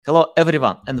Hello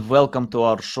everyone and welcome to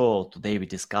our show. Today we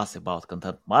discuss about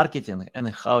content marketing and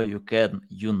how you can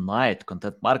unite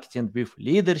content marketing with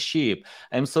leadership.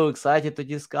 I'm so excited to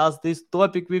discuss this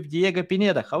topic with Diego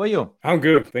Pineda. How are you? I'm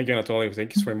good. Thank you, Anatoly.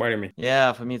 Thank you for inviting me.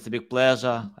 Yeah, for me it's a big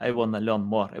pleasure. I want to learn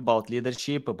more about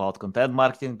leadership, about content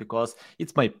marketing because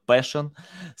it's my passion.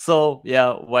 So,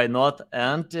 yeah, why not?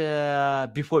 And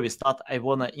before we start, I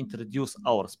want to introduce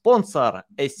our sponsor,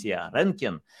 SEO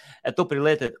Ranking, a top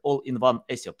related all in one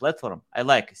SEO platform. I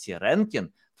like SEO Ranking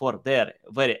for their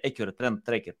very accurate trend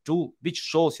tracker tool, which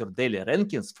shows your daily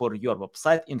rankings for your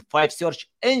website in 5 search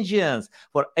engines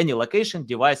for any location,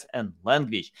 device, and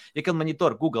language. You can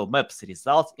monitor Google Maps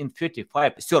results in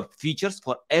 35 search features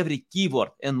for every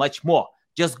keyword and much more.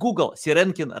 Just Google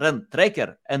Serenkin Rent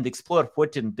Tracker and explore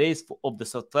 14 days of the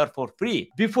software for free.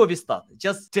 Before we start,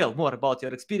 just tell more about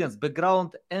your experience,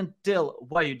 background, and tell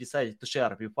why you decided to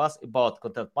share with us about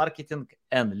content marketing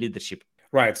and leadership.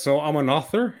 Right. So I'm an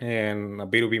author and a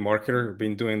B2B marketer.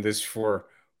 Been doing this for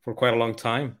quite a long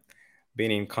time.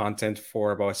 Been in content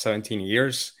for about 17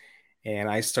 years. And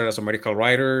I started as a medical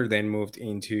writer, then moved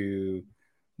into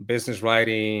business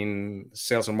writing,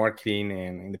 sales and marketing,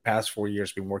 and in the past 4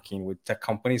 years been working with tech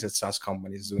companies and SaaS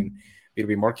companies doing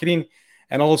B2B marketing.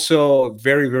 And also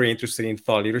very, very interested in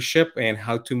thought leadership and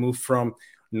how to move from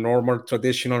normal,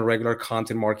 traditional, regular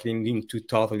content marketing into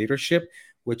thought leadership,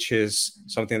 which is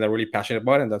something that I'm really passionate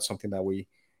about, and that's something that we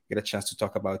get a chance to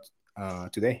talk about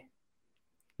today.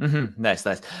 Nice,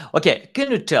 nice. Okay,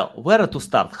 can you tell where to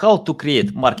start? How to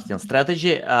create marketing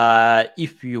strategy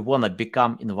if you wanna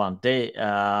become in one day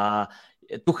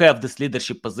to have this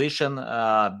leadership position,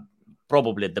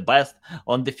 probably the best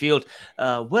on the field.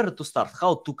 Where to start?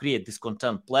 How to create this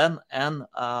content plan and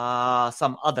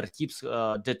some other tips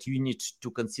that you need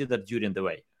to consider during the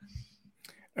way.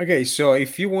 Okay, so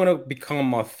if you want to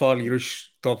become a thought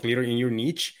leader in your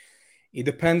niche, it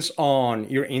depends on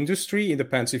your industry. It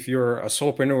depends if you're a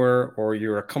solopreneur or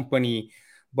you're a company.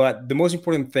 But the most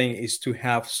important thing is to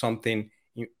have something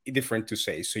different to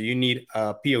say. So you need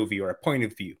a POV or a point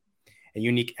of view, a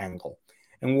unique angle.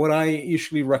 And what I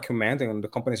usually recommend, and the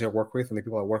companies I work with and the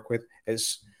people I work with,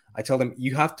 is I tell them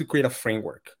you have to create a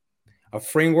framework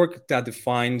that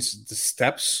defines the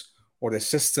steps or the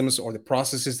systems or the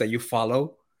processes that you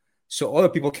follow so other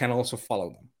people can also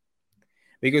follow them.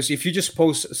 Because if you just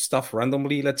post stuff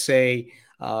randomly, let's say,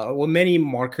 what many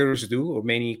marketers do, or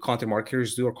many content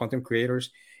marketers do, or content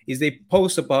creators, is they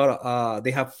post about,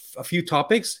 they have a few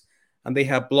topics and they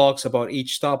have blogs about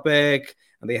each topic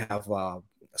and they have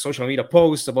social media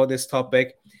posts about this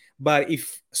topic. But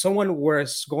if someone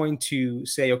was going to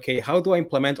say, okay, how do I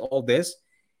implement all this?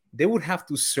 They would have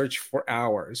to search for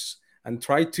hours and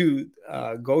try to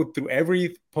go through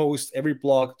every post, every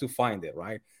blog to find it,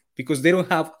 right? Because they don't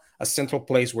have a central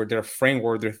place where their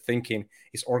framework, their thinking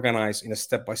is organized in a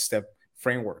step by step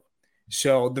framework.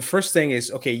 So the first thing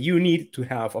is okay, you need to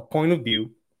have a point of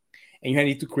view and you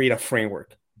need to create a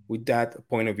framework with that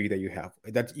point of view that you have,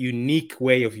 that unique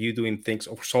way of you doing things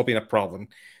or solving a problem.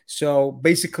 So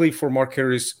basically, for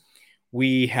marketers,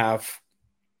 we have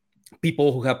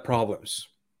people who have problems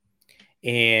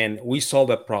and we solve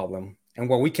that problem. And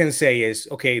what we can say is,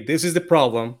 okay, this is the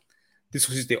problem. This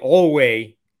is the old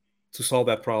way to solve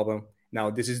that problem. Now,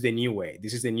 this is the new way.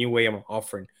 This is the new way I'm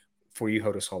offering for you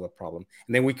how to solve that problem.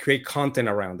 And then we create content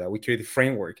around that. We create a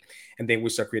framework. And then we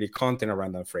start creating content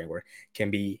around that framework.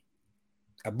 Can be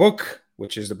a book,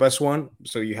 which is the best one.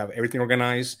 So you have everything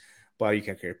organized, but you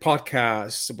can create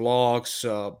podcasts, blogs,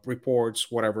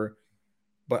 reports, whatever,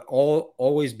 but all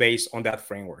always based on that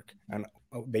framework and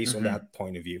based on that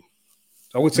point of view.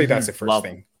 So I would say that's the first Love.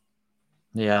 thing.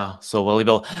 Yeah, so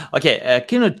valuable. Okay,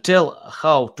 can you tell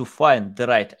how to find the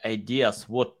right ideas,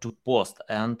 what to post,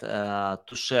 and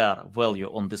to share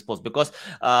value on this post? Because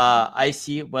I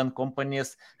see when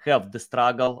companies have the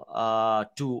struggle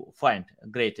to find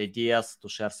great ideas, to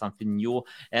share something new,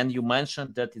 and you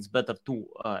mentioned that it's better to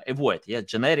avoid, yeah,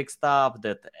 generic stuff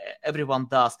that everyone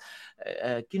does.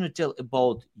 Can you tell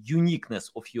about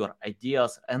uniqueness of your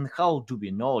ideas and how do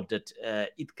we know that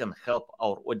it can help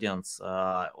our audience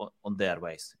on their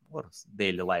ways or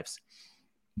daily lives?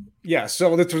 Yeah.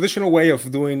 So the traditional way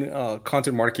of doing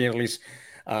content marketing, at least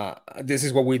this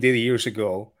is what we did years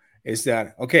ago, is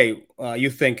that, okay,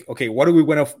 you think, okay, what do we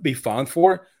want to be found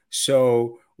for?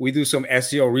 So we do some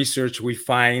SEO research. We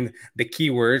find the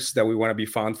keywords that we want to be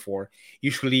found for,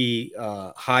 usually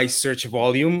high search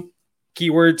volume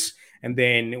keywords. And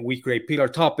then we create pillar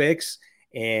topics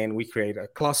and we create a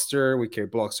cluster. We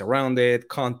create blogs around it,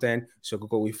 content. So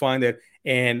Google, we find it.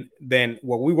 And then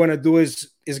what we want to do is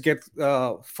get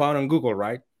found on Google,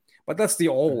 right? But that's the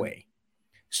old Mhm. way.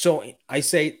 So I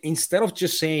say, instead of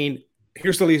just saying,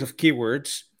 here's the list of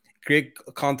keywords, create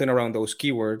content around those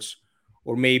keywords,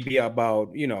 or maybe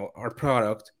about, our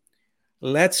product,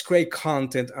 let's create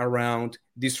content around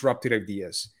disruptive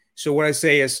ideas. So what I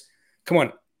say is,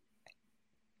 come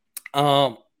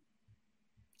on,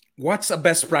 what's a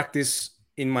best practice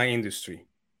in my industry?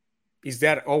 Is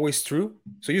that always true?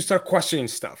 So you start questioning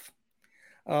stuff.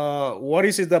 What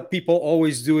is it that people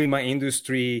always do in my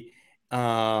industry,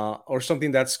 or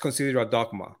something that's considered a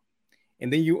dogma?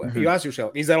 And then you Mhm. ask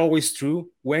yourself, is that always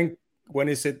true? When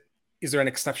is it? Is there an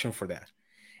exception for that?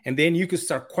 And then you could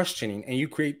start questioning, and you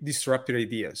create disruptive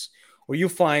ideas, or you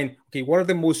find, okay, what are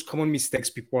the most common mistakes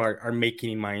people are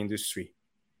making in my industry,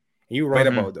 and you write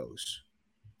Mhm. about those,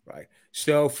 right?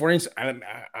 So, for instance,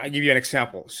 I'll give you an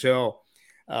example. So,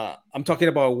 I'm talking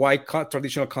about why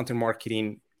traditional content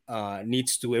marketing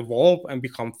needs to evolve and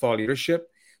become thought leadership.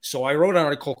 So, I wrote an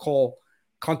article called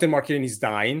 "Content Marketing is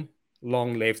Dying: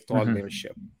 Long Live Thought Mhm.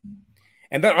 Leadership,"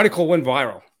 and that article went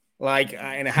viral.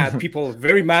 And it had people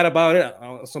very mad about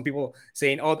it. Some people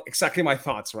saying, "Oh, exactly my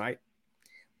thoughts," right?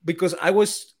 Because I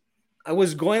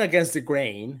was going against the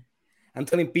grain and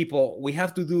telling people we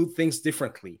have to do things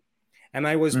differently. And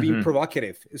I was being Mhm.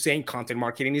 provocative, saying content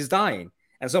marketing is dying.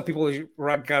 And some people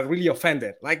got really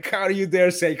offended. Like, how do you dare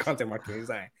say content marketing is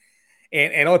dying?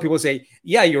 And other people say,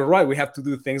 yeah, you're right. We have to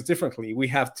do things differently. We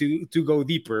have to go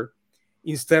deeper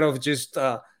instead of just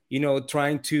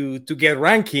trying to get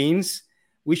rankings.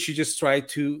 We should just try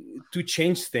to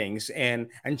change things and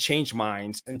change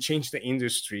minds and change the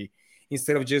industry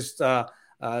instead of just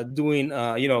doing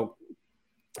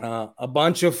a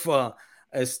bunch of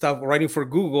stuff writing for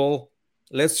Google.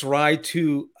 Let's try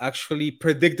to actually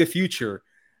predict the future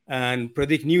and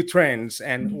predict new trends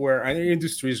and where our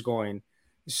industry is going.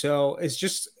 So it's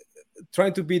just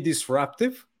trying to be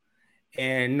disruptive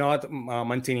and not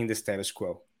maintaining the status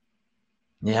quo.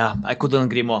 Yeah, I couldn't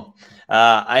agree more.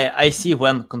 I see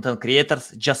when content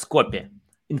creators just copy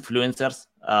influencers,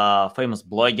 famous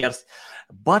bloggers,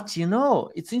 but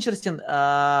it's interesting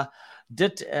that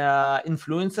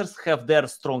influencers have their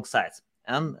strong sides.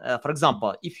 And for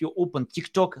example, if you open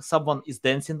TikTok, someone is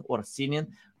dancing or singing,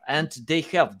 and they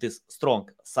have this strong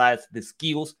sides, the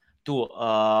skills to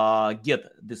get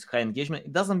this high engagement.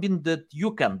 It doesn't mean that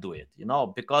you can do it,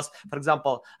 because for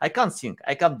example, I can't sing,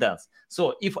 I can't dance.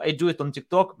 So if I do it on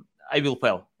TikTok, I will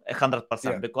fail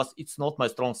 100% Yeah. because it's not my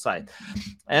strong side.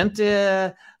 And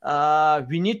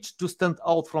we need to stand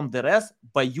out from the rest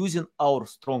by using our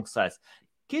strong sides.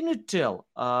 Can you tell,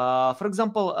 for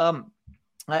example,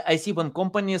 I see when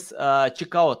companies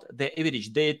check out the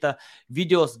average data,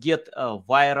 videos get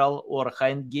viral or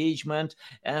high engagement,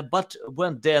 but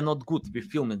when they are not good with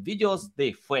filming videos,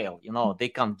 they fail. They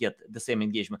can't get the same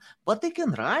engagement, but they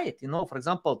can write. For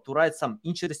example, to write some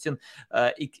interesting,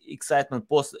 excitement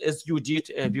post as you did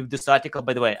with this article.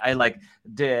 By the way, I like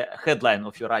the headline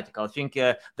of your article. I think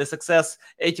the success,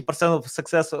 80% of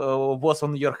success was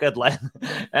on your headline,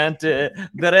 and the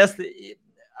rest.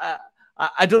 Uh,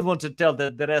 I don't want to tell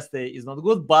that the rest is not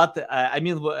good, but I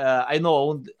mean, I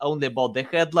know only about the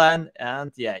headline,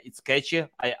 and yeah, it's catchy.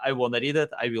 I want to read it.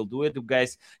 I will do it. You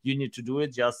guys, you need to do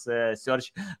it. Just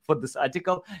search for this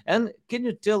article. And can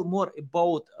you tell more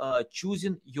about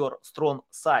choosing your strong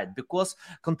side? Because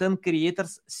content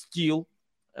creators still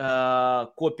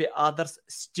copy others,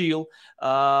 still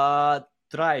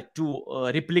try to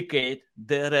replicate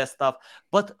the rest stuff,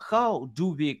 but how do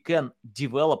we can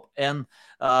develop and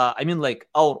I mean, like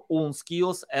our own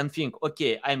skills and think,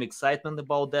 okay, I'm excited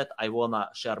about that. I wanna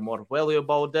share more value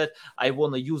about that. I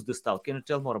wanna use this stuff. Can you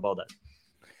tell more about that?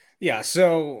 Yeah.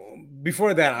 So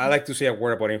before that, I like to say a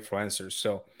word about influencers.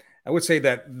 So I would say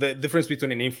that the difference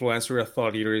between an influencer and a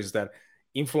thought leader is that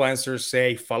influencers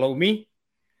say, follow me.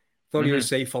 Thought leaders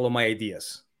Mm-hmm. say, follow my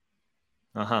ideas.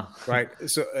 Uh-huh. Right.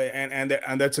 So, and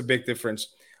that's a big difference.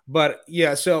 But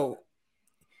yeah, so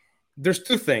there's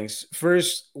two things.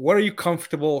 First, what are you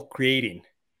comfortable creating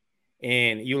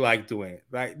and you like doing it,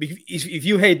 right? If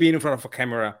you hate being in front of a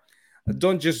camera,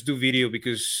 don't just do video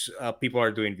because people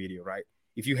are doing video, right?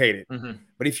 If you hate it. Mm-hmm.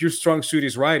 But if your strong suit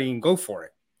is writing, go for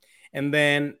it. And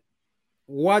then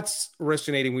what's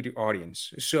resonating with your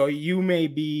audience? So you may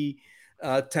be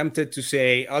tempted to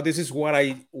say, "Oh, this is what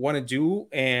I want to do,"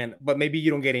 but maybe you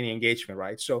don't get any engagement,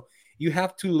 right? So you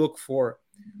have to look for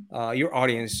your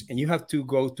audience, and you have to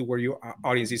go to where your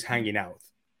audience is hanging out,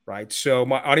 right? So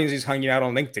my audience is hanging out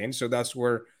on LinkedIn, so that's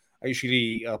where I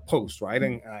usually post, right,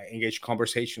 and engage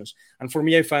conversations. And for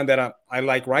me, I find that I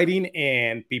like writing,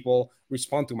 and people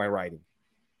respond to my writing.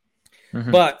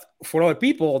 Mm-hmm. But for other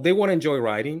people, they want to enjoy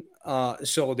writing.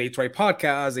 So they try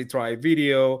podcasts, they try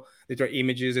video. they try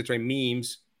images, they try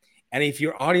memes. And if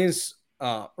your audience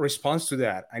responds to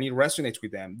that and it resonates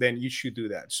with them, then you should do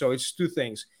that. So it's two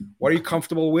things: what are you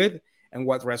comfortable with, and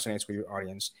what resonates with your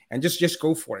audience, and just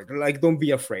go for it. Like, don't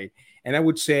be afraid. And I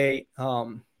would say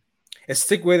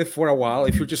stick with it for a while.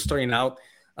 If you're just starting out,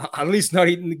 at least not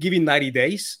giving 90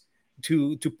 days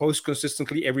to post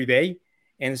consistently every day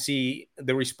and see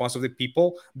the response of the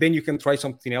people. Then you can try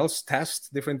something else,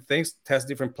 test different things, test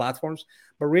different platforms,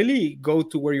 but really go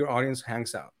to where your audience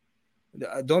hangs out.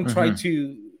 Don't try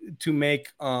to make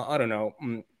I don't know,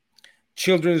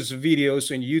 children's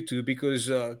videos on YouTube, because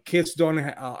kids don't.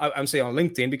 I'm saying on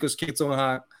LinkedIn, because kids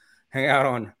don't hang out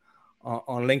on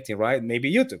LinkedIn, right?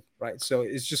 Maybe YouTube, right? So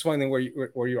it's just finding where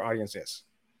your audience is.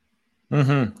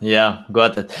 Yeah,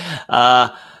 got it.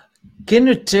 Can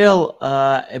you tell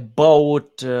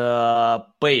about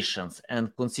patience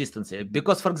and consistency?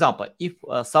 Because, for example, if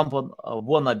someone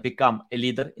wanna become a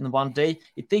leader in one day,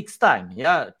 it takes time,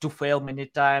 yeah, to fail many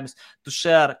times, to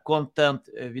share content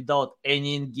without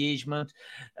any engagement.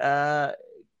 And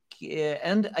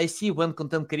I see when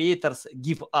content creators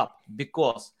give up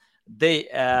because they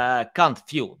can't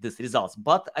feel these results.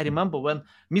 But I remember when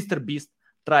Mr. Beast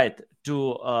tried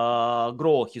to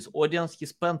grow his audience, he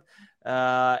spent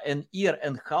an year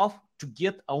and a half to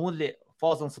get only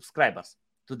 1,000 subscribers.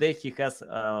 Today he has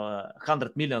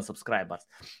 100 million subscribers.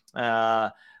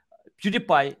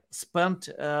 PewDiePie spent,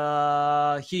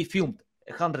 he filmed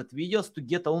 100 videos to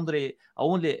get only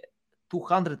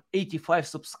 285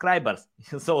 subscribers.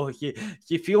 So he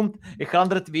filmed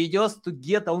 100 videos to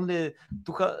get only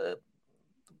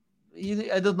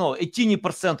I don't know,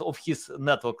 18% of his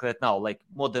network right now, like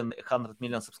more than 100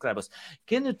 million subscribers.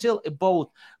 Can you tell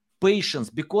about patience?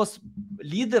 Because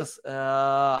leaders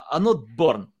are not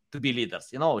born to be leaders,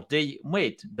 you know, they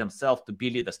made themselves to be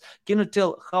leaders. Can you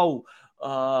tell how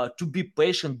to be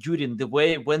patient during the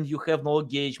way when you have no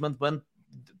engagement, when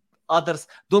others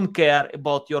don't care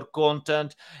about your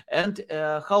content, and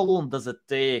how long does it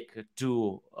take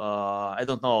to I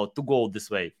don't know, to go this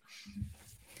way?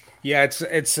 Yeah, it's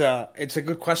a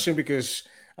good question, because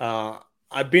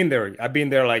I've been there. I've been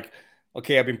there. Like,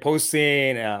 okay, I've been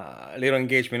posting little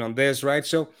engagement on this, right?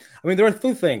 So, I mean, there are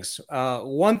two things.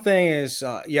 One thing is,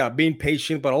 yeah, being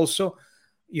patient, but also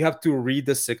you have to read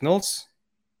the signals,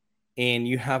 and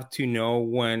you have to know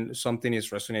when something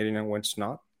is resonating and when it's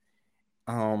not.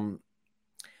 Um,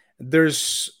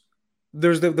 there's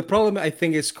the problem, I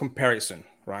think, is comparison,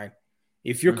 right?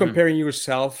 If you're comparing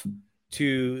yourself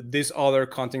to this other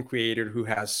content creator who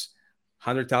has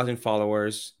 100,000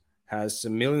 followers, has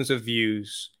millions of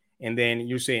views, and then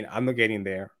you're saying, I'm not getting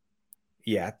there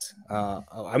yet,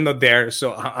 I'm not there,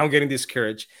 so I'm getting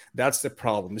discouraged. That's the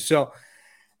problem. So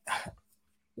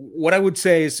what I would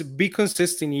say is, be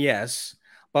consistent, yes,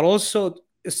 but also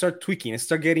start tweaking and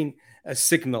start getting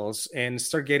signals, and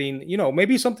start getting,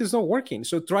 maybe something's not working.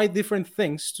 So try different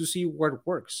things to see what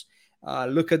works.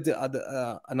 Look at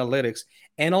the analytics.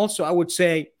 And also, I would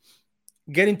say,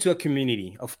 get into a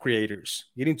community of creators,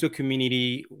 get into a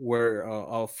community where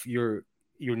of your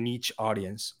niche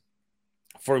audience.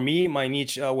 For me, my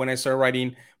niche, when I started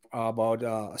writing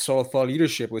about solo thought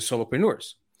leadership, with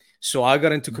solopreneurs. So I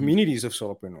got into communities of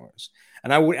solopreneurs,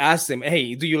 and I would ask them,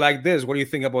 "Hey, do you like this? What do you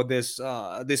think about this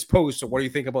post, or what do you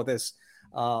think about this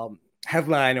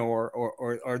headline,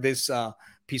 or this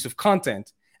piece of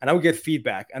content?" And I would get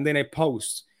feedback, and then I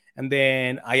post, and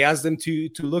then I ask them to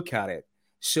look at it.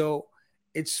 So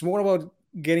it's more about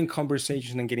getting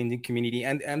conversation and getting the community,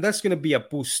 and that's going to be a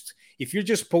boost. If you're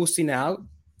just posting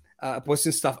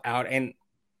stuff out, and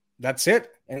that's it,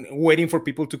 and waiting for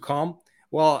people to come,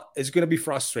 well, it's going to be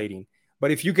frustrating.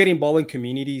 But if you get involved in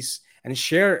communities and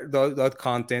share that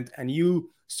content, and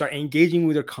you start engaging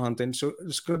with your content, so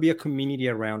there's going to be a community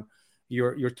around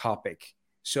your topic.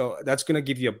 So that's going to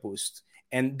give you a boost.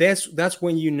 And that's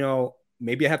when,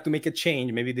 maybe I have to make a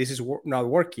change. Maybe this is not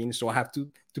working, so I have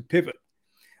to pivot.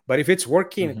 But if it's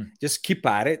working, just keep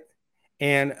at it,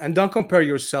 and don't compare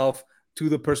yourself to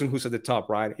the person who's at the top,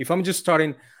 right? If I'm just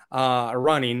starting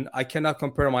running, I cannot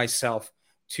compare myself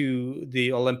to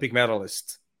the Olympic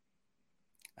medalist.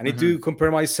 I need to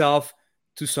compare myself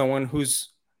to someone who's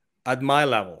at my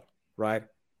level, right?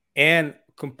 And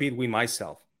compete with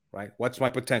myself, right? What's my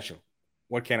potential?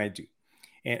 What can I do?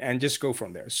 And just go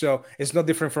from there. So it's not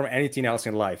different from anything else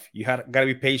in life. You got to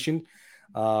be patient,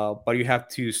 but you have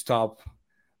to stop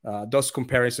those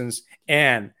comparisons.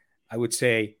 And I would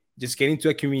say, just get into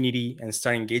a community and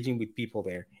start engaging with people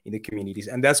there in the communities.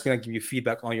 And that's going to give you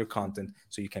feedback on your content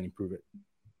so you can improve it.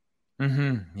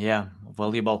 Yeah,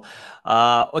 valuable.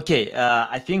 Okay,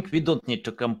 I think we don't need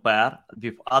to compare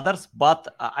with others, but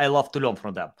I love to learn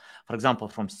from them. For example,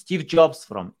 from Steve Jobs,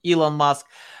 from Elon Musk.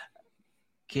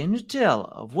 Can you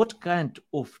tell what kind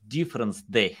of difference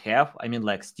they have? I mean,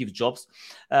 like Steve Jobs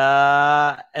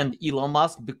and Elon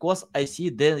Musk, because I see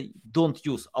they don't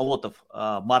use a lot of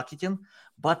marketing,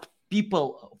 but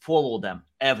people follow them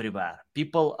everywhere.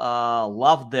 People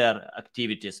love their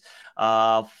activities.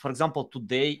 For example,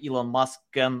 today Elon Musk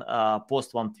can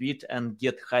post one tweet and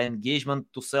get high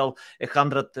engagement to sell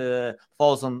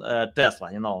 100,000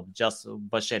 Tesla, just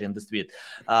by sharing this tweet.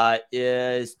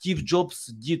 Steve Jobs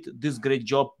did this great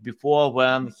job before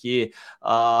when he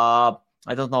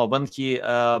I don't know, when he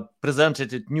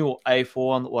presented a new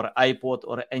iPhone or iPod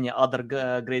or any other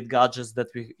great gadgets that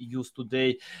we use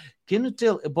today. Can you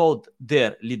tell about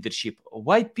their leadership?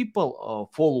 Why people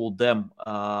follow them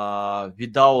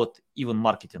without even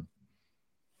marketing?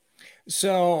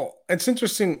 So it's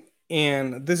interesting,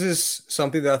 and this is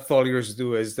something that thought leaders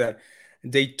do, is that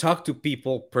they talk to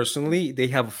people personally. They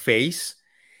have a face,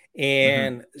 Mm-hmm.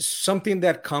 and something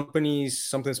that companies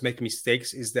sometimes make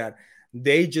mistakes is that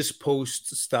they just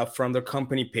post stuff from their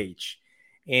company page,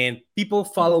 and people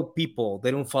follow people.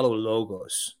 They don't follow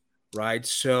logos, right?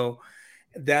 So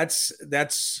that's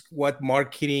what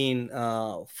marketing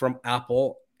from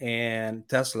Apple and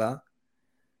Tesla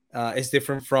is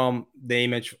different from the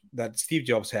image that Steve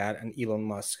Jobs had and Elon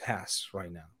Musk has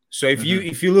right now. So Mm-hmm.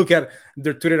 if you look at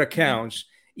their Twitter accounts,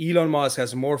 Elon Musk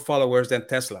has more followers than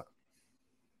Tesla,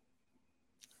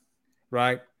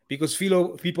 right? Because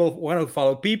people want to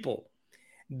follow people.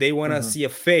 They want to Mm-hmm. see a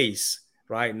face,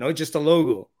 right? Not just a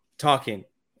logo talking.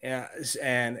 Uh,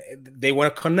 and they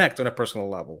want to connect on a personal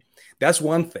level. That's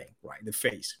one thing, right? The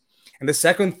face. And the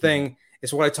second Mm-hmm. thing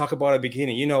is what I talked about at the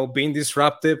beginning, being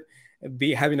disruptive,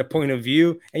 be having a point of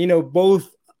view. And,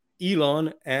 both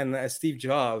Elon and Steve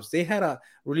Jobs, they had a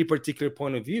really particular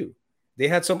point of view. They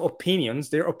had some opinions.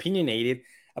 They're opinionated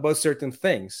about certain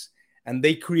things, and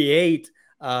they create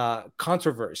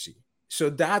controversy. So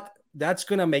that's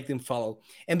gonna make them follow.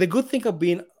 And the good thing of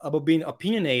being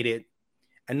opinionated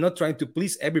and not trying to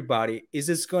please everybody is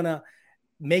it's gonna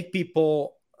make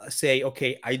people say,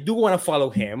 okay, I do want to follow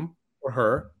him or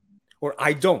her, or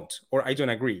I don't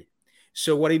agree.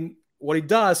 So what it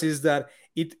does is that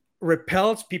it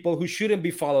repels people who shouldn't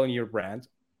be following your brand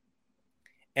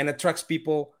and attracts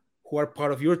people who are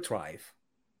part of your tribe.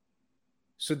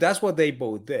 So that's what they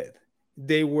both did.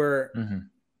 They were Mm-hmm.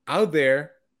 out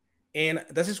there, and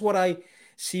this is what I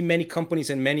see many companies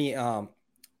and many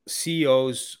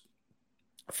CEOs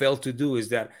fail to do, is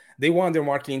that they want their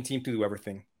marketing team to do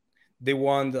everything. They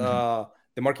want Mm-hmm.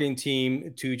 the marketing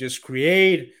team to just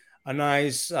create a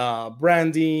nice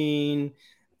branding,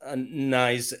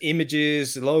 nice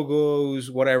images,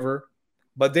 logos, whatever,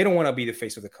 but they don't want to be the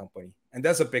face of the company, and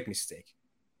that's a big mistake.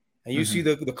 And you see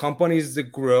Mm-hmm. the companies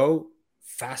that grow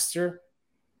faster,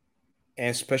 and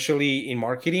especially in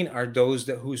marketing, are those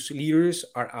whose leaders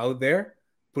are out there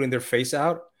putting their face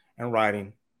out and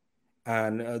writing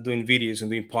and doing videos and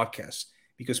doing podcasts,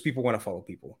 because people want to follow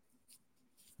people.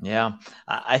 Yeah,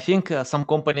 I think some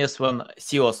companies, when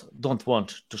CEOs don't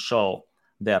want to show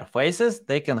their faces,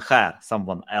 they can hire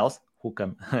someone else who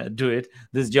can do it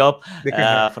this job. They can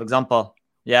hire. For example,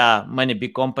 yeah, many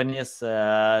big companies,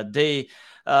 they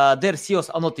their CEOs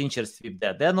are not interested with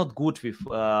that. They're not good with.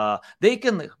 They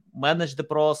can manage the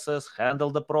process, handle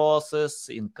the process,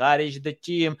 encourage the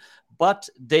team, but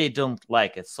they don't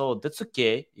like it. So that's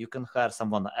okay. You can hire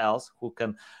someone else who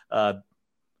can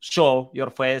show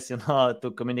your face,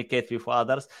 to communicate with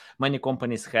others. Many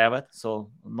companies have it,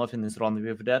 so nothing is wrong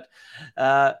with that.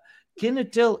 uh, can you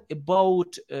tell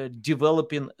about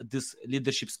developing these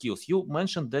leadership skills? You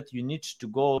mentioned that you need to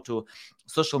go to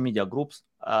social media groups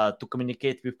to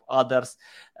communicate with others,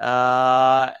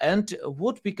 and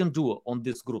what we can do on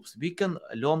these groups, we can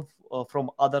learn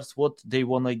from others what they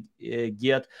want to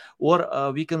get,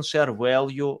 or we can share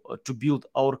value to build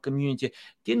our community.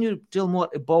 Can you tell more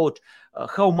about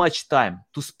how much time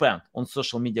to spend on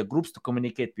social media groups to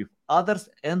communicate with others,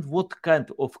 and what kind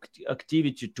of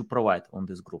activity to provide on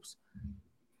these groups?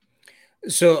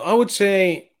 So I would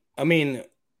say, I mean,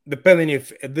 depending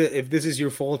if this is your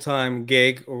full time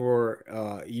gig, or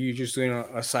you just doing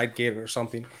a side gig or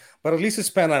something, but at least to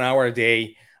spend an hour a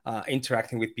day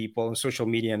interacting with people on social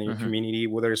media and in your Mm-hmm. community,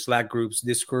 whether it's Slack groups,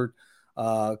 Discord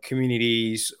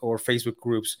communities, or Facebook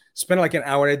groups. Spend like an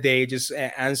hour a day just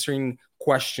answering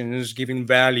questions, giving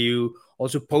value,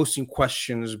 also posting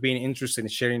questions, being interested in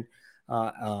sharing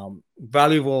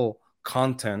valuable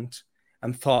content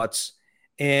and thoughts.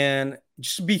 and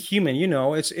just be human.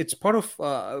 It's part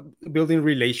of building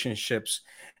relationships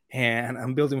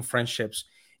and building friendships.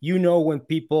 When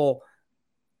people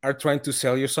are trying to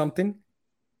sell you something,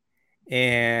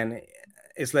 and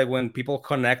it's like when people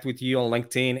connect with you on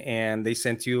LinkedIn and they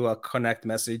send you a connect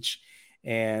message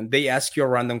and they ask you a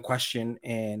random question,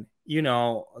 and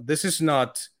this is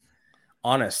not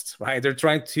honest, right? They're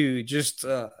trying to just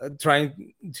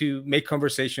trying to make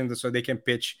conversation so they can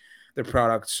pitch their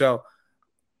product. So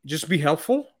just be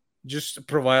helpful, just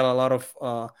provide a lot of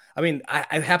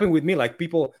it happened with me. Like,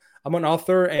 people, I'm an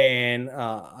author, and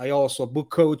I also a book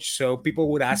coach, so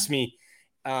people would ask me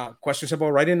questions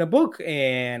about writing a book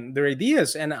and their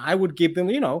ideas, and I would give them,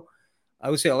 I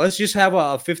would say, let's just have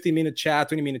a 50-minute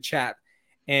chat, 20-minute chat,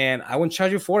 and I won't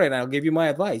charge you for it, and I'll give you my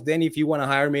advice. Then if you want to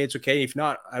hire me, it's okay. If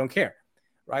not, I don't care,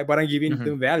 right? But I'm giving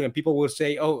them value, and people will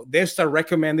say, oh, they start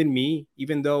recommending me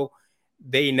even though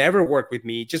they never work with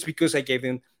me, just because I gave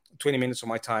them 20 minutes of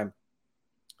my time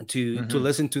to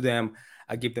listen to them.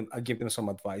 I give them some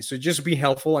advice. So just be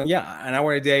helpful, and yeah, an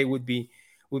hour a day would be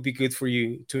good for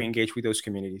you to engage with those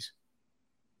communities.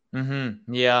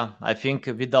 Yeah, I think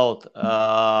without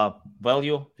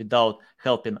value, without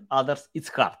helping others, it's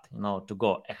hard, to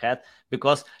go ahead,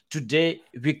 because today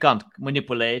we can't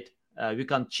manipulate, we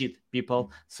can't cheat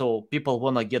people. So people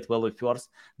wanna get value first.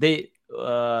 They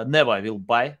never will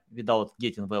buy without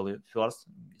getting value first.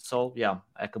 So yeah,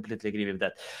 I completely agree with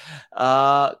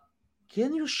that.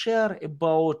 Can you share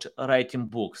about writing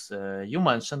books? You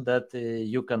mentioned that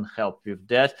you can help with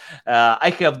that.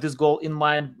 I have this goal in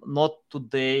mind, not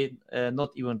today, not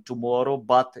even tomorrow,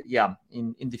 but yeah,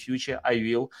 in the future I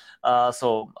will.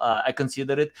 So I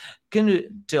consider it. Can you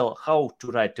tell how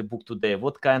to write a book today?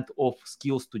 What kind of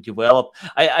skills to develop?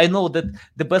 I know that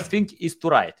the best thing is to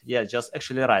write. Yeah, just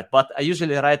actually write. But I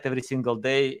usually write every single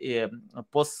day,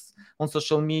 post on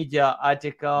social media,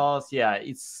 articles. Yeah,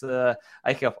 it's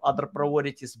I have other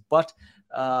priorities. But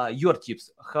your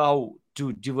tips, how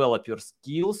to develop your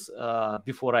skills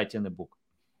before writing a book?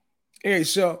 Okay,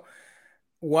 so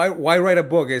why write a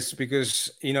book is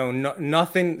because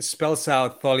nothing spells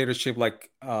out thought leadership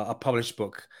like a published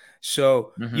book.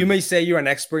 So you may say you're an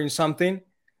expert in something,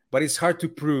 but it's hard to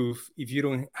prove if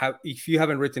you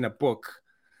haven't written a book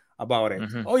about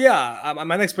it. Oh yeah, I'm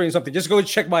an expert in something. Just go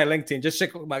check my LinkedIn, just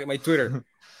check my Twitter,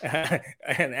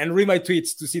 and read my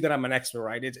tweets to see that I'm an expert,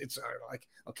 right? It's like,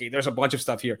 okay, there's a bunch of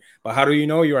stuff here, but how do you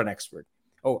know you're an expert?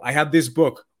 Oh, I have this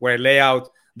book where I lay out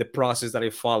the process that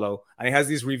I follow, and it has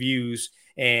these reviews,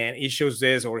 and it shows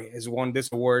this, or has won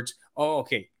this awards. Oh,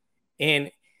 okay.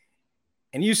 And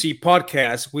you see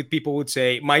podcasts with people would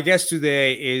say, my guest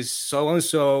today is so and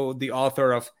so, the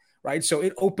author of, right? So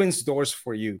it opens doors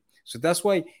for you. So that's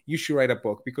why you should write a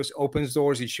book, because it opens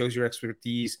doors, it shows your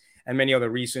expertise, and many other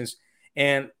reasons.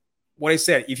 And what I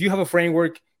said, if you have a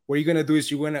framework, what you're going to do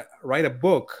is you're going to write a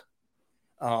book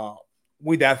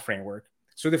with that framework.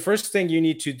 So the first thing you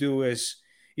need to do is,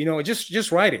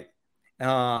 just write it.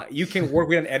 You can work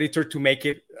with an editor to make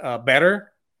it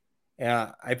better.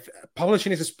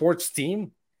 Publishing is a sports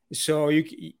team, so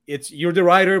you're the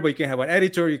writer, but you can have an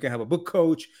editor, you can have a book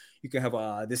coach, you can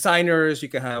have designers, you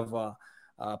can have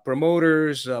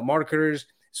promoters, marketers.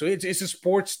 So it's a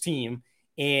sports team,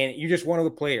 and you're just one of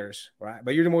the players, right?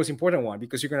 But you're the most important one,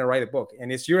 because you're going to write a book,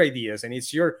 and it's your ideas, and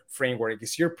it's your framework,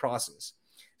 it's your process.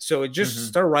 So just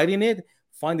start writing it,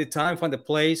 find the time, find the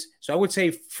place. So I would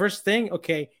say, first thing,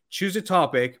 okay, choose a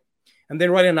topic, and then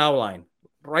write an outline.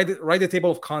 Write the table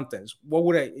of contents. What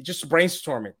would I just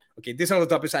brainstorm it? Okay, these are the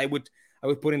topics I would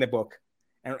put in the book,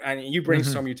 and you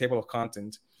brainstorm your table of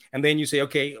contents, and then you say,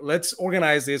 okay, let's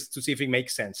organize this to see if it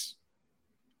makes sense.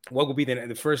 What would be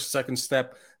the first, second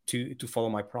step to follow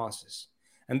my process?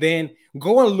 And then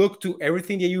go and look to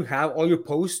everything that you have, all your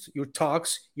posts, your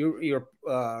talks, your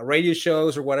radio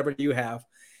shows, or whatever you have,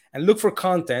 and look for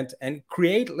content and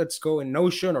create. Let's go in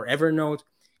Notion or Evernote.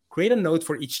 Create a note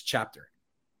for each chapter.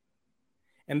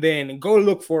 And then go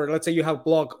look for, let's say you have a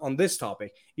blog on this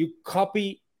topic. You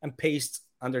copy and paste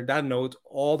under that note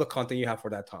all the content you have for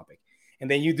that topic. And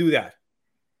then you do that.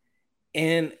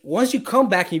 And once you come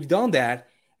back and you've done that,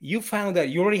 you found that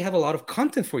you already have a lot of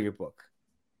content for your book.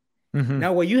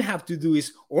 Now, what you have to do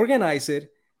is organize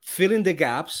it, fill in the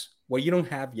gaps what you don't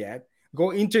have yet,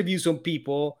 go interview some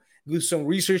people, do some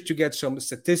research to get some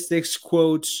statistics,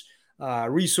 quotes,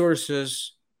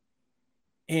 resources,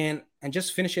 and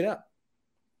just finish it up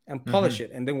and polish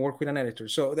it, and then work with an editor.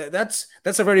 So that's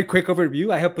a very quick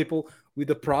overview. I help people with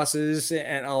the process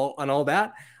and all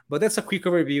that, but that's a quick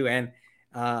overview. And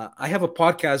I have a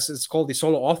podcast. It's called The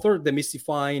Solo Author,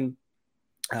 Demystifying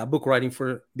book writing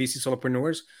for busy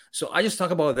solopreneurs. So I just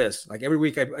talk about this. Like every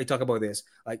week, I talk about this.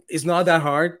 Like it's not that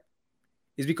hard.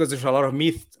 It's because there's a lot of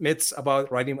myths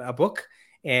about writing a book,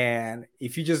 and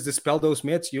if you just dispel those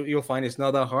myths, you'll find it's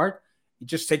not that hard. It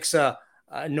just takes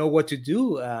know what to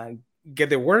do, get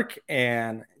the work,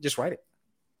 and just write it.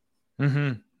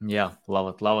 Yeah,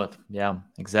 love it. Yeah,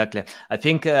 exactly. I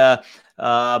think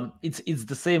it's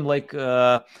the same like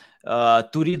to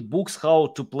read books how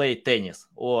to play tennis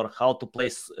or how to play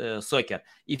soccer.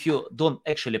 If you don't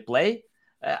actually play,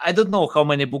 I don't know how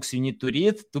many books you need to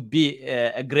read to be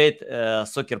a great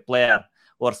soccer player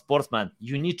or sportsman.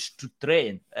 You need to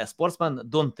train. Sportsmen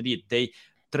don't read. They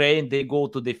train, they go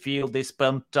to the field, they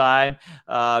spend time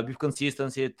with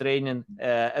consistency training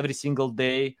every single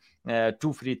day,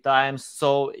 2-3 times.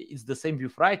 So it's the same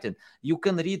with writing. You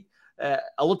can read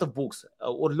a lot of books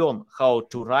or learn how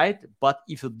to write, but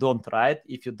if you don't write,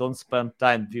 if you don't spend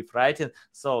time with writing,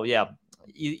 so yeah,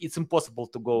 it's impossible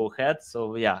to go ahead.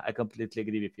 So yeah, I completely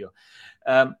agree with you.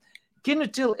 Can you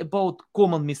tell about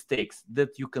common mistakes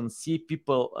that you can see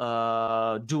people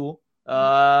do?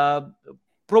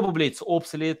 Probably it's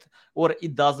obsolete or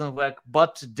it doesn't work,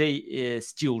 but they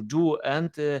still do,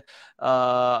 and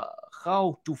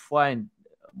how to find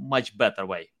much better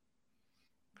way.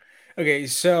 Okay,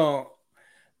 so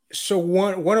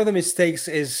one of the mistakes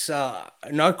is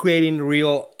not creating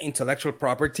real intellectual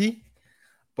property,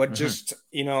 but just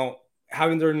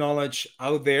having their knowledge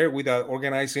out there without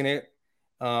organizing it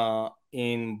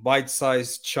in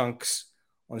bite-sized chunks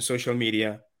on social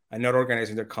media, and not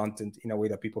organizing their content in a way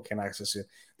that people can access it.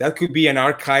 That could be an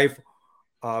archive,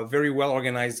 very well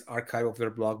organized archive of their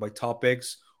blog by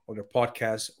topics or their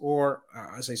podcast, or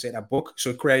as I said, a book.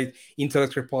 So create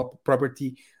intellectual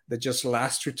property that just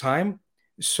lasts through time.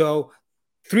 So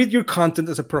treat your content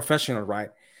as a professional, right?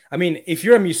 I mean, if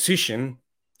you're a musician,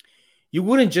 you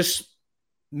wouldn't just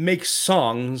make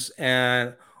songs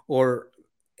and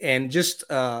just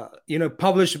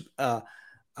publish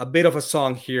a bit of a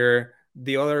song here,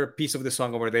 the other piece of the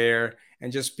song over there,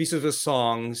 and just pieces of the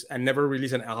songs, and never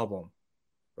release an album,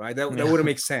 right? That wouldn't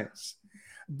make sense.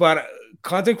 But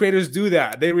content creators do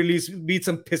that. They release bits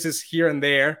and pieces here and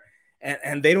there,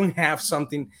 and they don't have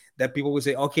something that people would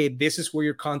say, okay, this is where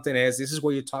your content is. This is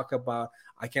what you talk about.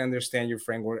 I can understand your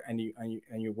framework and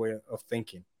your way of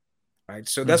thinking, right?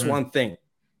 So that's one thing.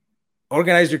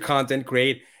 Organize your content,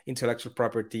 create intellectual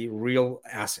property, real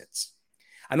assets.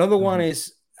 Another one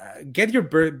is get your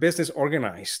business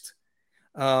organized.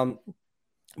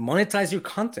 Monetize your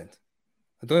content.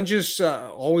 Don't just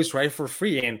always write for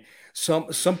free. And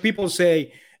some people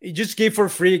say, just give for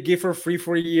free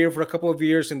for a year, for a couple of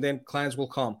years, and then clients will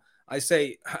come. I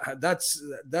say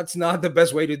that's not the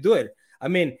best way to do it. I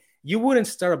mean, you wouldn't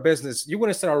start a business, you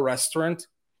wouldn't start a restaurant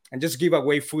and just give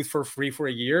away food for free for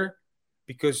a year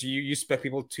because you expect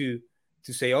people to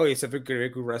say, oh, it's a very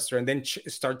good restaurant, and then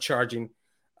start charging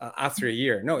after a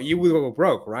year. No, you will go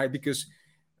broke, right? Because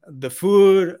the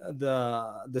food,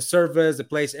 the service, the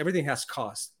place, everything has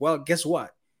cost. Well, guess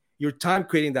what? Your time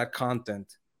creating that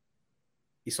content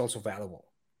is also valuable.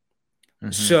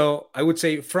 So I would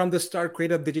say from the start,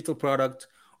 create a digital product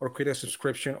or create a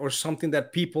subscription or something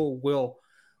that people will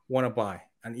want to buy,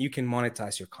 and you can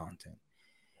monetize your content.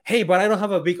 Hey, but I don't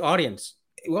have a big audience.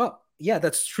 Well, yeah,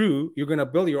 that's true. You're going to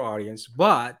build your audience,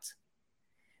 but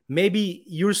maybe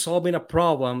you're solving a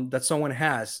problem that someone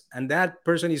has, and that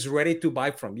person is ready to buy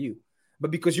from you.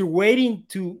 But because you're waiting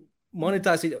to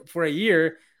monetize it for a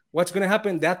year, what's going to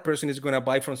happen? That person is going to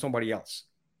buy from somebody else.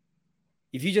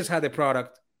 If you just had the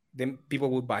product, then people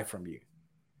will buy from you.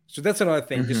 So that's another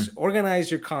thing. Just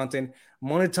organize your content,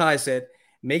 monetize it,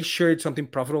 make sure it's something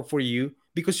profitable for you,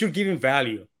 because you're giving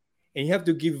value, and you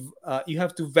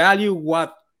have to value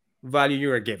what value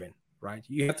you are given, right?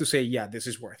 You have to say, yeah, this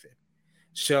is worth it.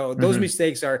 So those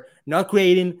mistakes are not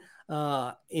creating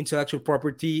intellectual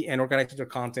property and organizing their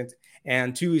content,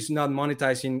 and two is not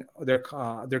monetizing their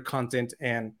content,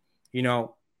 and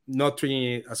not treating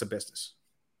it as a business.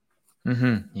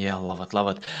 Yeah, love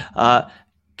it.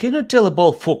 Can you tell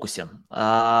about focusing?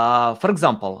 For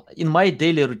example, in my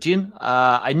daily routine,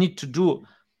 I need to do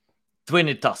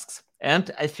 20 tasks,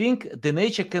 and I think the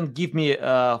nature can give me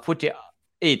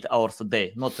 48 hours a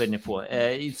day, not 24.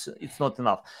 It's not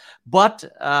enough. But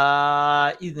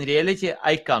in reality,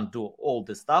 I can't do all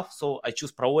the stuff, so I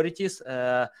choose priorities.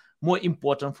 More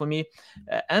important for me.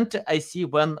 And I see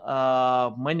when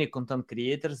many content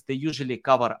creators, they usually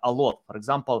cover a lot. For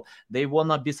example, they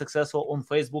want to be successful on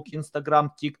Facebook,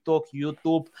 Instagram, TikTok,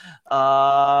 YouTube,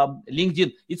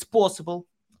 LinkedIn. It's possible.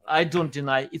 I don't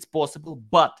deny it's possible,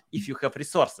 but if you have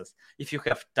resources, if you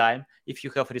have time, if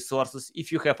you have resources,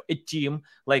 if you have a team,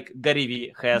 like Gary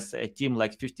Vee has a team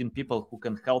like 15 people who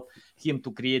can help him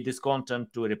to create this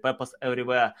content, to repurpose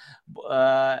everywhere.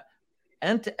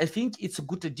 And I think it's a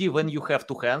good idea when you have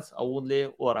two hands only,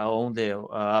 or only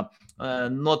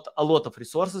not a lot of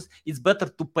resources. It's better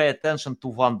to pay attention to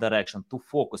one direction, to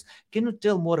focus. Can you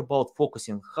tell more about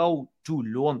focusing, how to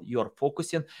learn your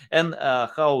focusing, and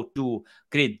how to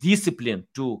create discipline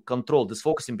to control this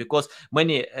focusing? Because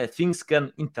many things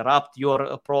can interrupt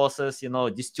your process,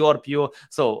 disturb you.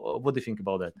 So what do you think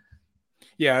about that?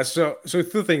 Yeah, so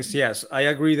two things. Yes, I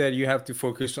agree that you have to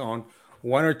focus on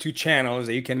one or two channels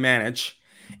that you can manage.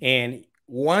 And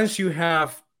once you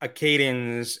have a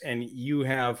cadence and you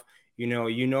have, you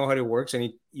know how it works,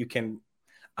 and you can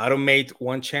automate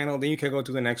one channel, then you can go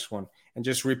to the next one and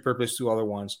just repurpose two other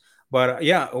ones. But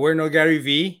yeah, we're no Gary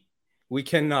Vee. We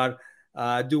cannot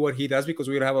do what he does because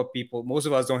we don't have a people. Most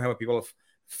of us don't have a people of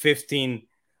 15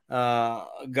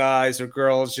 guys or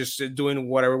girls just doing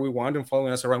whatever we want and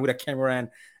following us around with a camera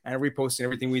and reposting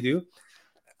everything we do.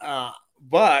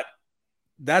 But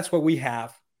that's what we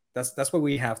have. That's what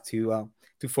we have to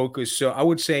focus. So I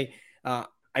would say,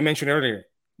 I mentioned earlier,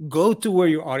 go to where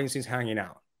your audience is hanging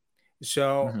out.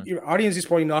 So your audience is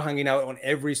probably not hanging out on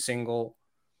every single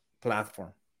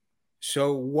platform.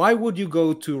 So why would you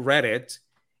go to Reddit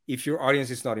if your audience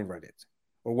is not in Reddit?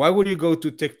 Or why would you go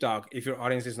to TikTok if your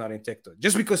audience is not in TikTok?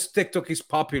 Just because TikTok is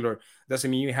popular doesn't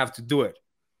mean you have to do it.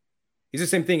 It's the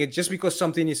same thing. It's just because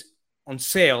something is on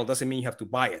sale doesn't mean you have to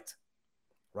buy it,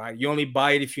 right? You only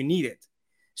buy it if you need it.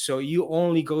 So you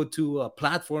only go to a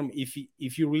platform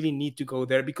if you really need to go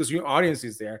there because your audience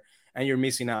is there and you're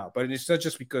missing out. But it's not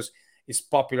just because it's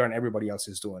popular and everybody else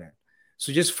is doing it.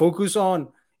 So just focus on,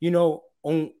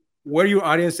 on where your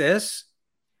audience is.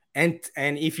 And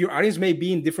if your audience may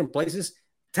be in different places,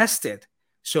 test it.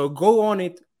 So go on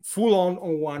it full on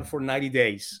one for 90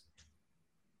 days.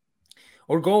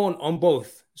 Or go on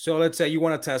both. So let's say you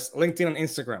want to test LinkedIn and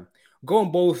Instagram. Go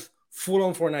on both full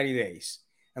on for 90 days.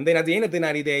 And then at the end of the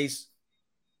 90 days,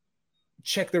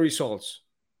 check the results.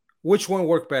 Which one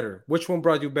worked better? Which one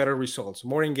brought you better results?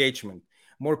 More engagement,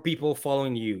 more people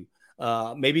following you,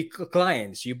 maybe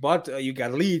clients. You got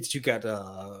leads, you got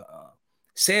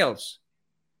sales.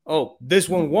 Oh, this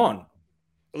one won.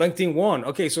 LinkedIn won.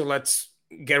 Okay, so let's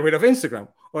get rid of Instagram,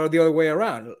 or the other way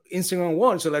around. Instagram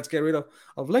won, so let's get rid of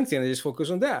LinkedIn and just focus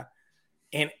on that.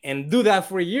 And do that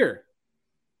for a year.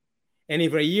 And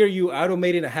if a year you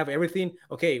automate it and have everything,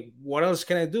 okay, what else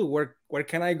can I do? Where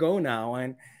can I go now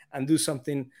and do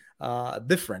something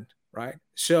different, right?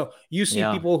 So you see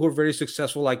people who are very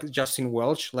successful, like Justin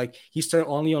Welch, like he started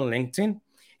only on LinkedIn.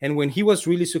 And when he was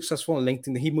really successful on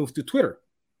LinkedIn, he moved to Twitter.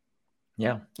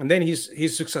 Yeah. And then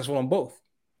he's successful on both,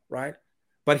 right?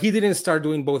 But he didn't start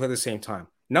doing both at the same time.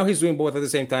 Now he's doing both at the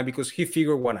same time because he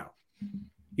figured one out.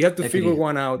 You have to figure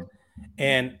one out,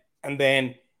 and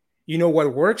then you know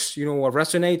what works, you know what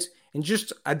resonates, and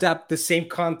just adapt the same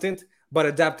content, but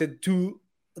adapt it to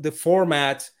the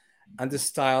format and the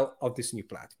style of this new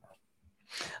platform.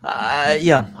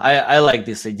 I like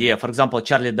this idea. For example,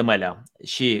 Charli D'Amelio,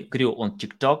 she grew on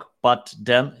TikTok, but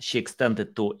then she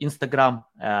extended to Instagram,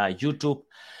 YouTube.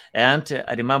 And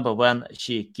I remember when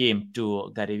she came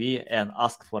to Gary Vee and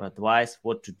asked for advice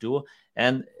what to do.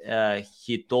 And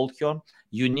he told her,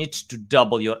 you need to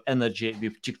double your energy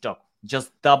with TikTok.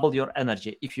 Just double your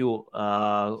energy if you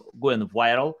going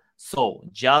viral. So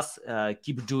just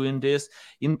keep doing this,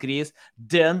 increase.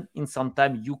 Then in some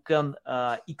time you can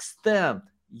extend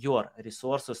your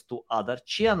resources to other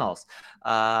channels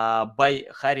by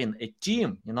hiring a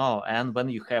team, and when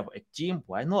you have a team,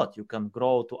 why not? You can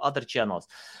grow to other channels.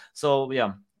 So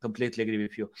yeah, completely agree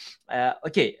with you.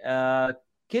 Okay,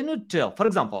 can you tell, for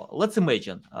example, let's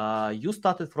imagine you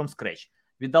started from scratch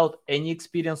without any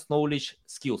experience, knowledge,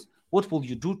 skills. What will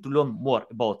you do to learn more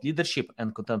about leadership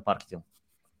and content marketing?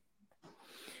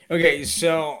 Okay,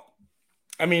 so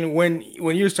I mean, when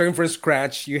you're starting from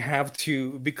scratch, you have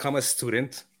to become a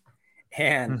student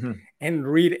and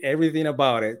read everything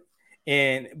about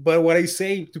it. But what I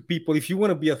say to people, if you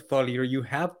want to be a thought leader, you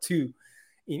have to,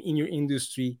 in your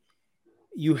industry,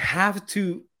 you have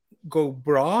to go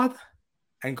broad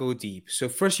and go deep. So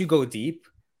first you go deep.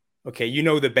 Okay, you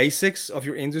know the basics of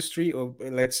your industry, or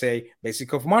let's say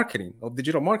basic of marketing, of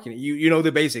digital marketing. You know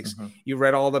the basics. You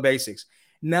read all the basics.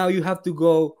 Now you have to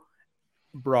go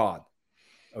broad.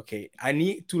 Okay, I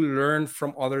need to learn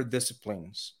from other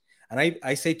disciplines. And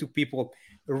I say to people,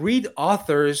 read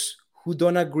authors who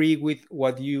don't agree with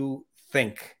what you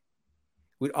think,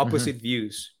 with opposite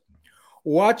views.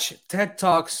 Watch TED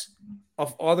Talks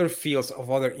of other fields,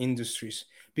 of other industries,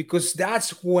 because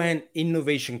that's when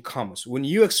innovation comes, when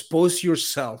you expose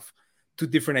yourself to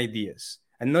different ideas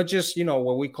and not just,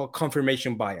 what we call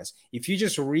confirmation bias. If you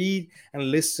just read and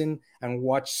listen and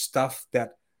watch stuff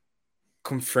that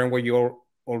confirm what you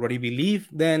already believe,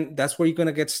 then that's where you're going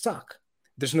to get stuck.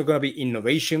 There's not going to be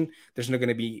innovation. There's not going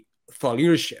to be thought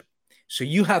leadership. So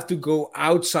you have to go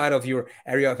outside of your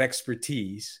area of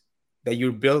expertise that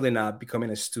you're building up, becoming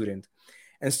a student,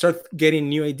 and start getting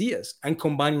new ideas and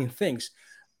combining things.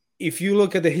 If you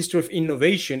look at the history of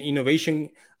inventions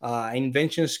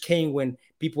came when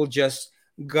people just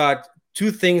got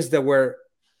two things that were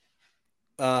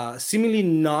seemingly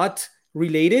not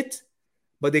related,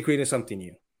 but they created something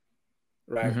new,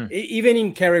 right? Mhm. Even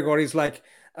in categories like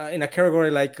in a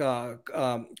category like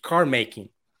car making,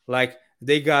 like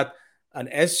they got an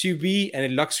SUV and a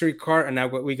luxury car, and now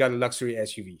we got luxury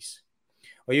SUVs.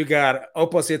 Or you got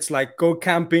opposites like go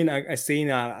camping, I stay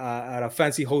at a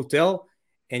fancy hotel,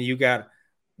 and you got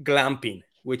glamping,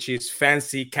 which is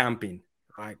fancy camping,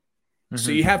 right?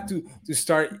 So you Mhm. have to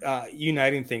start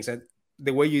uniting things, and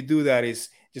the way you do that is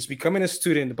just becoming a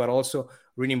student, but also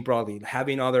reading broadly,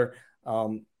 having other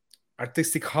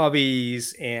artistic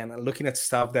hobbies, and looking at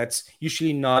stuff that's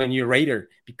usually not in your radar,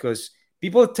 because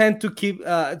people tend to keep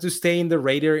to stay in the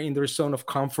radar, in their zone of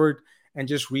comfort, and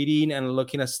just reading and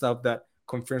looking at stuff that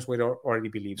confirms what they already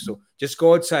believe. So just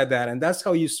go outside that, and that's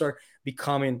how you start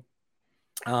becoming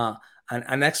uh,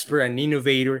 an expert, an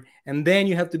innovator, and then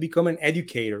you have to become an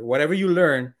educator. Whatever you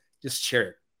learn, just share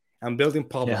it and build in Yeah.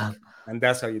 public, and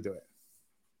that's how you do it.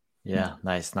 Yeah.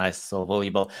 Nice. Nice. So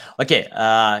valuable. Okay.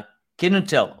 Can you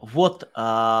tell what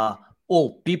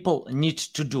all people need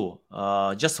to do?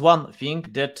 Just one thing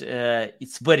that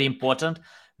it's very important.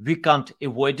 We can't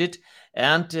avoid it.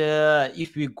 And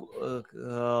if we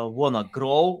wanna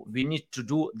grow, we need to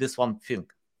do this one thing.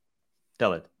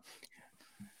 Tell it.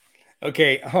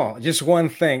 Okay. Oh, just one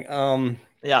thing.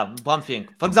 Yeah, one thing.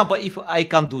 For example, if I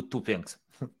can do two things.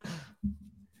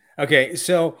 Okay.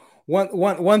 So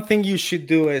one thing you should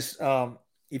do is,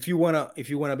 if you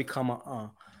wanna become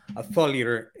a thought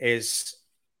leader, is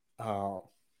uh,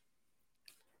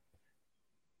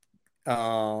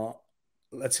 uh,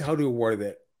 let's see, how do you word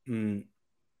it?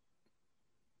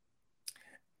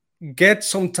 Get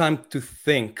some time to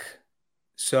think.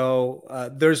 So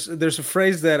there's a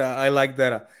phrase that I like,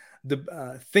 that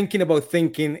the thinking about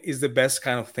thinking is the best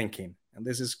kind of thinking, and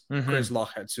this is Chris Mm-hmm.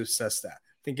 Lockhead who says that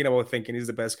thinking about thinking is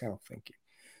the best kind of thinking.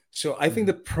 So I think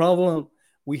Mm-hmm. the problem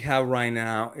we have right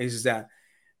now is that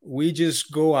we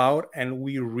just go out and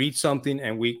we read something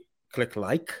and we click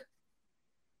like,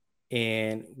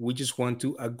 and we just want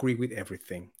to agree with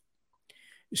everything.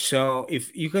 So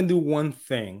if you can do one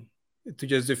thing to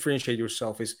just differentiate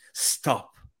yourself, is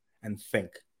stop and think.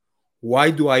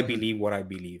 Why do I Mm-hmm. believe what I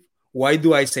believe? Why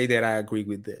do I say that I agree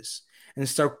with this? And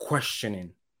start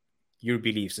questioning your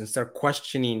beliefs, and start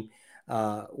questioning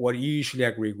what you usually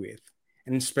agree with,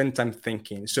 and spend time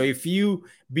thinking. So if you,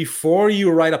 before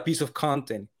you write a piece of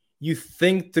content, you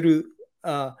think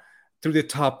uh, through the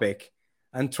topic,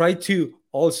 and try to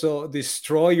also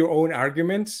destroy your own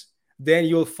arguments, then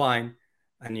you'll find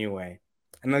a new way.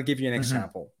 And I'll give you an Mm-hmm.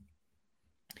 example.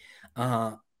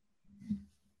 Uh,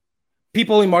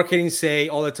 People in marketing say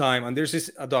all the time, and there's this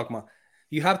a dogma: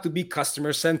 you have to be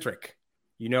customer centric.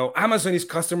 Amazon is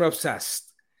customer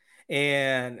obsessed,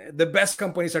 and the best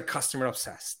companies are customer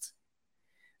obsessed.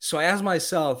 So I ask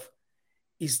myself,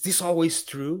 is this always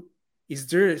true? Is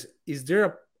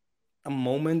there a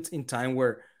moment in time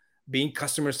where being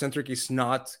customer centric is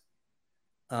not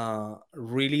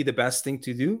really the best thing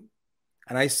to do?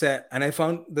 And I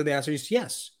found that the answer is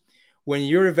yes. When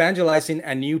you're evangelizing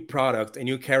a new product, a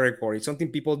new category,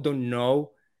 something people don't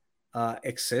know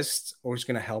exists or is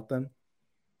going to help them,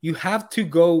 you have to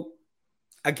go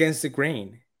against the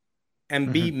grain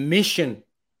and be Mm-hmm. mission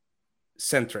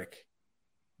centric.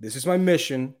 This is my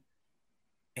mission,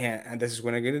 and this is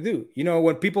what I'm going to do.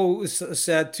 When people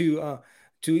said to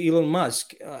Elon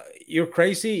Musk, "You're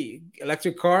crazy.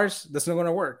 Electric cars, that's not going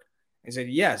to work." He said,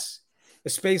 "Yes."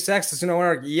 SpaceX is going to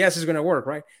work. Yes, it's going to work,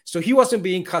 right? So he wasn't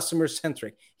being customer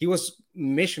centric. He was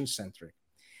mission centric.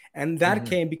 And that Mm-hmm.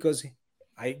 came because,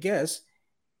 I guess,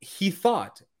 he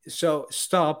thought. So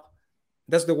stop.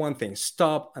 That's the one thing.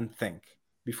 Stop and think.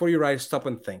 Before you write, stop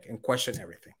and think and question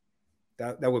everything.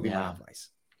 That would be my Yeah. advice.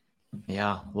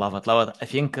 Yeah, love it, love it. I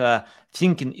think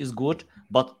thinking is good,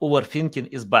 but overthinking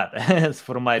is bad, as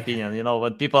for my opinion.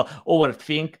 When people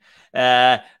overthink,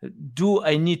 uh, do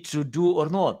I need to do or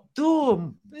not?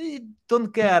 Do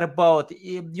don't care about.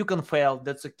 You can fail.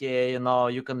 That's okay.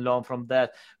 You can learn from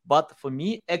that. But for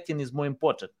me, acting is more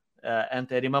important. And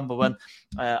I remember when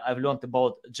I've learned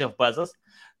about Jeff Bezos,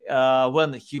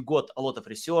 when he got a lot of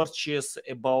researches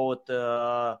about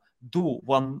do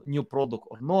one new product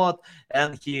or not,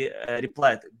 and he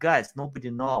replied, guys, nobody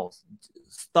knows,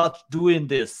 start doing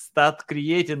this, start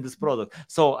creating this product.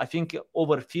 So I think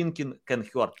overthinking can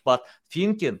hurt, but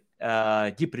thinking,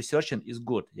 deep researching is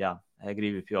good. Yeah, I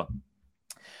agree with you.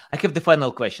 I have the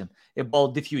final question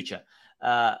about the future.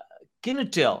 Can you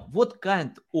tell what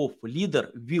kind of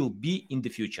leader will be in the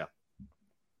future?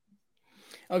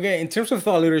 Okay, in terms of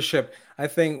thought leadership, I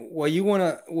think what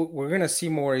we're gonna see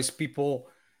more is people.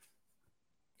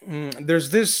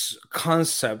 There's this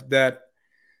concept that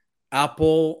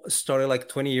Apple started like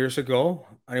 20 years ago,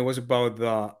 and it was about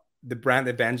the brand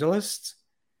evangelist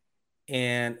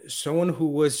and someone who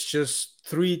was just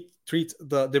treat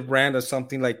the brand as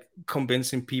something like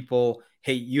convincing people,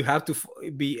 hey, you have to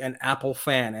be an Apple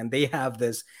fan, and they have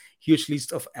this huge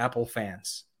list of Apple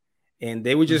fans, and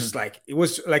they were just like, it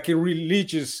was like a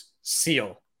religious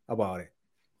seal about it.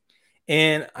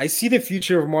 And I see the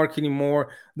future of marketing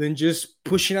more than just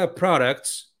pushing out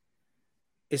products.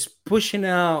 It's pushing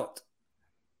out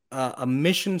a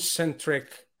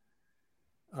mission-centric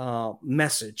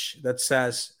message that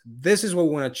says, this is what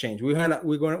we want to change. We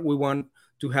want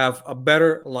to have a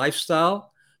better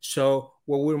lifestyle. So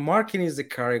what we're marketing is the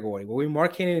category. What we're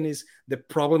marketing is the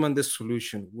problem and the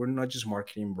solution. We're not just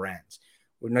marketing brands.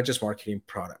 We're not just marketing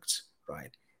products,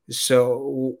 right?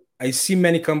 So I see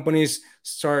many companies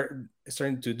starting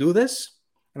to do this.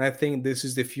 And I think this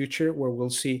is the future where we'll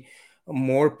see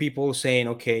more people saying,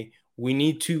 okay, we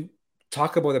need to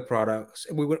talk about the products.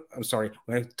 We're going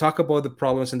to talk about the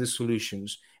problems and the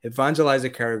solutions, evangelize the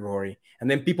category. And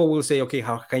then people will say, okay,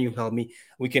 how can you help me?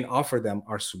 We can offer them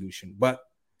our solution. But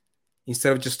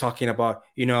instead of just talking about,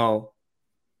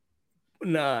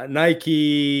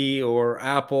 Nike or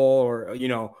Apple or,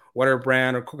 whatever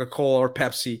brand or Coca-Cola or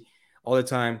Pepsi all the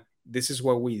time, this is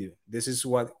what we do. This is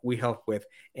what we help with.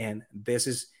 And this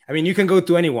is, you can go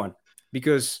to anyone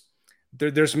because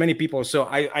there's many people. So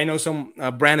I know some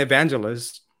brand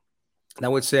evangelists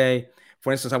that would say,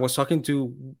 for instance, I was talking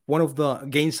to one of the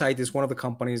Gainsight is one of the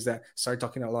companies that started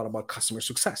talking a lot about customer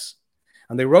success.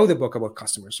 And they wrote a book about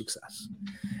customer success.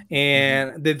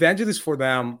 And the evangelist for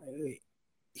them,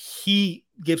 he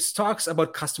gives talks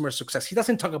about customer success. He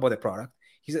doesn't talk about the product.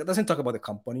 He doesn't talk about the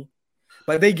company.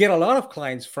 But they get a lot of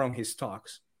clients from his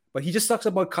talks. But he just talks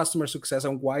about customer success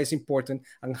and why it's important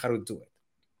and how to do it.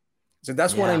 So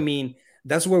that's what I mean.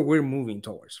 That's where we're moving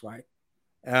towards, right?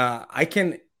 I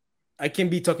can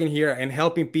be talking here and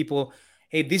helping people.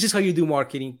 Hey, this is how you do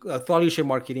marketing, thought leadership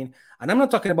marketing. And I'm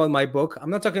not talking about my book. I'm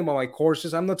not talking about my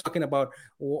courses. I'm not talking about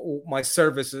my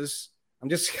services. I'm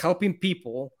just helping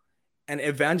people and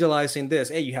evangelizing this.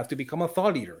 Hey, you have to become a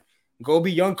thought leader. Go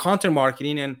beyond content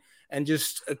marketing and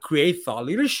just create thought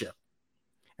leadership.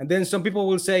 And then some people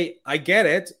will say, I get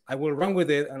it. I will run with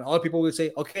it. And other people will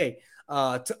say, okay,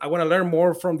 I want to learn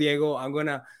more from Diego. I'm going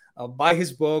to buy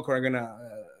his book, or I'm going to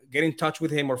get in touch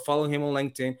with him or follow him on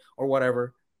LinkedIn or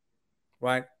whatever,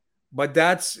 right? But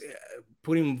that's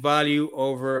putting value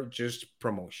over just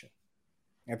promotion.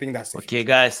 I think that's okay,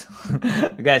 guys.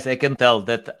 Guys, I can tell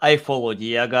that I follow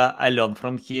Diego. I learn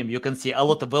from him. You can see a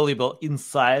lot of valuable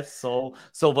insights. So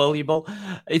valuable.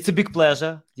 It's a big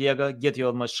pleasure, Diego, get you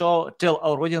on my show. Tell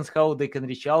our audience how they can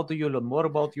reach out to you, learn more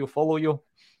about you, follow you.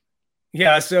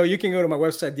 Yeah, so you can go to my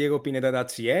website,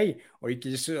 diegopineda.ca, or you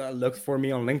can just look for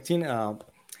me on LinkedIn,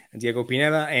 Diego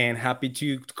Pineda, and happy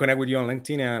to connect with you on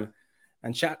LinkedIn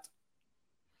and chat.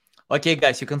 Okay,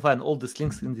 guys, you can find all these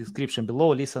links in the description below.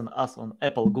 Listen us on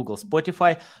Apple, Google,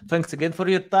 Spotify. Thanks again for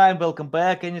your time. Welcome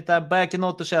back anytime back,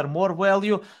 to share more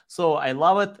value. So I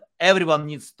love it. Everyone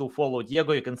needs to follow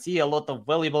Diego. You can see a lot of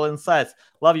valuable insights.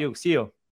 Love you. See you.